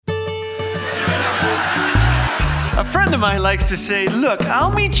A friend of mine likes to say, look,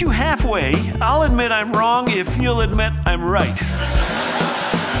 I'll meet you halfway. I'll admit I'm wrong if you'll admit I'm right.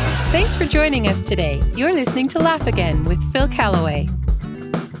 Thanks for joining us today. You're listening to Laugh Again with Phil Callaway.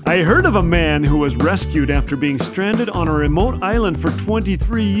 I heard of a man who was rescued after being stranded on a remote island for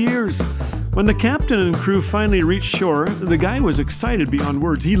 23 years. When the captain and crew finally reached shore, the guy was excited beyond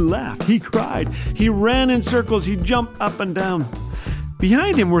words. He laughed, he cried, he ran in circles, he jumped up and down.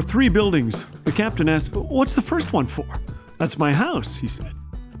 Behind him were 3 buildings. The captain asked, "What's the first one for?" "That's my house," he said.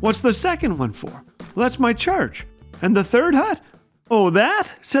 "What's the second one for?" "Well, that's my church." "And the third hut?" "Oh,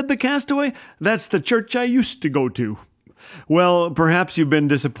 that?" said the castaway. "That's the church I used to go to." Well, perhaps you've been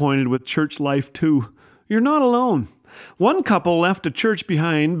disappointed with church life too. You're not alone. One couple left a church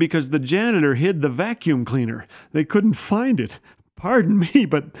behind because the janitor hid the vacuum cleaner. They couldn't find it. Pardon me,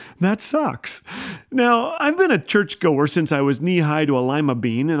 but that sucks. Now, I've been a churchgoer since I was knee-high to a lima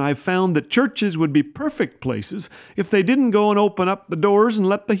bean, and I've found that churches would be perfect places if they didn't go and open up the doors and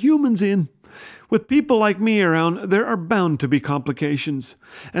let the humans in. With people like me around, there are bound to be complications.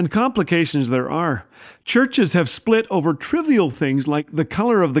 And complications there are. Churches have split over trivial things like the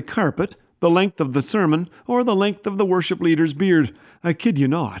color of the carpet, the length of the sermon, or the length of the worship leader's beard. I kid you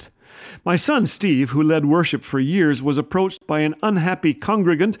not. My son Steve, who led worship for years, was approached by an unhappy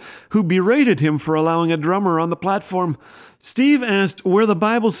congregant who berated him for allowing a drummer on the platform. Steve asked where the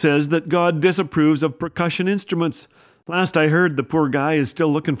Bible says that God disapproves of percussion instruments. Last I heard, the poor guy is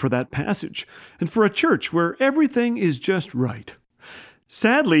still looking for that passage, and for a church where everything is just right.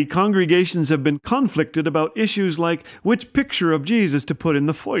 Sadly, congregations have been conflicted about issues like which picture of Jesus to put in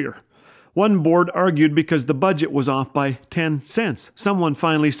the foyer. One board argued because the budget was off by 10 cents. Someone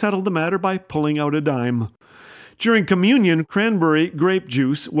finally settled the matter by pulling out a dime. During communion, cranberry grape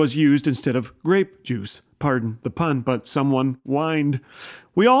juice was used instead of grape juice. Pardon the pun, but someone whined.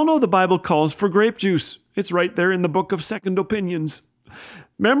 We all know the Bible calls for grape juice. It's right there in the book of Second Opinions.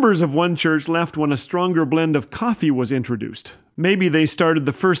 Members of one church left when a stronger blend of coffee was introduced. Maybe they started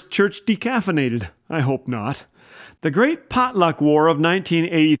the first church decaffeinated. I hope not. The Great Potluck War of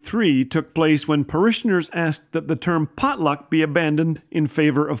 1983 took place when parishioners asked that the term potluck be abandoned in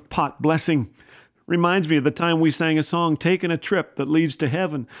favor of pot blessing. Reminds me of the time we sang a song, "Taking a Trip That Leads to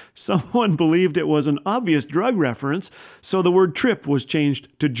Heaven." Someone believed it was an obvious drug reference, so the word trip was changed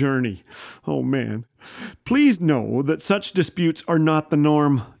to journey. Oh man. Please know that such disputes are not the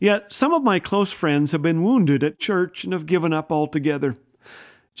norm. Yet some of my close friends have been wounded at church and have given up altogether.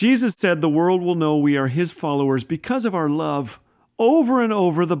 Jesus said the world will know we are His followers because of our love. Over and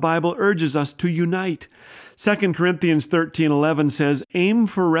over, the Bible urges us to unite. 2 Corinthians 13:11 says, "Aim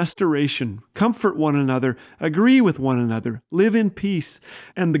for restoration, comfort one another, agree with one another, live in peace,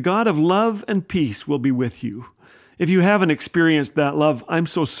 and the God of love and peace will be with you." If you haven't experienced that love, I'm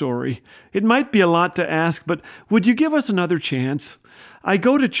so sorry. It might be a lot to ask, but would you give us another chance? I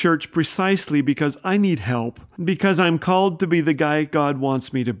go to church precisely because I need help, because I'm called to be the guy God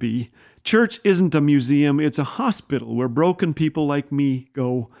wants me to be. Church isn't a museum, it's a hospital where broken people like me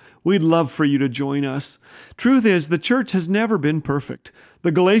go. We'd love for you to join us. Truth is, the church has never been perfect.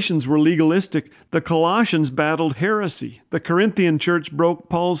 The Galatians were legalistic. The Colossians battled heresy. The Corinthian church broke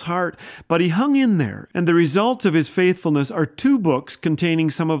Paul's heart, but he hung in there, and the results of his faithfulness are 2 books containing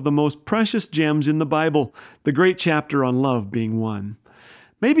some of the most precious gems in the Bible, the great chapter on love being one.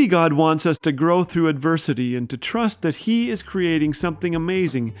 Maybe God wants us to grow through adversity and to trust that He is creating something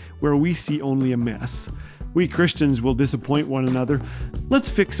amazing where we see only a mess. We Christians will disappoint one another. Let's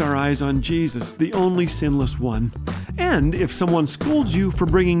fix our eyes on Jesus, the only sinless one. And if someone scolds you for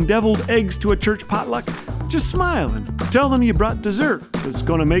bringing deviled eggs to a church potluck, just smile and tell them you brought dessert that's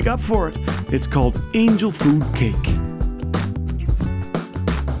going to make up for it. It's called angel food cake.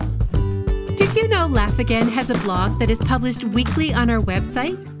 Did you know Laugh Again has a blog that is published weekly on our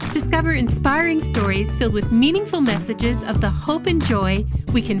website? Discover inspiring stories filled with meaningful messages of the hope and joy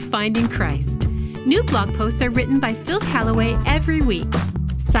we can find in Christ. New blog posts are written by Phil Callaway every week.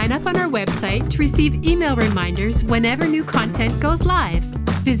 Sign up on our website to receive email reminders whenever new content goes live.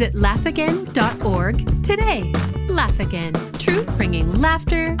 Visit laughagain.org today. Laugh Again, truth bringing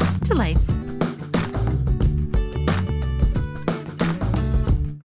laughter to life.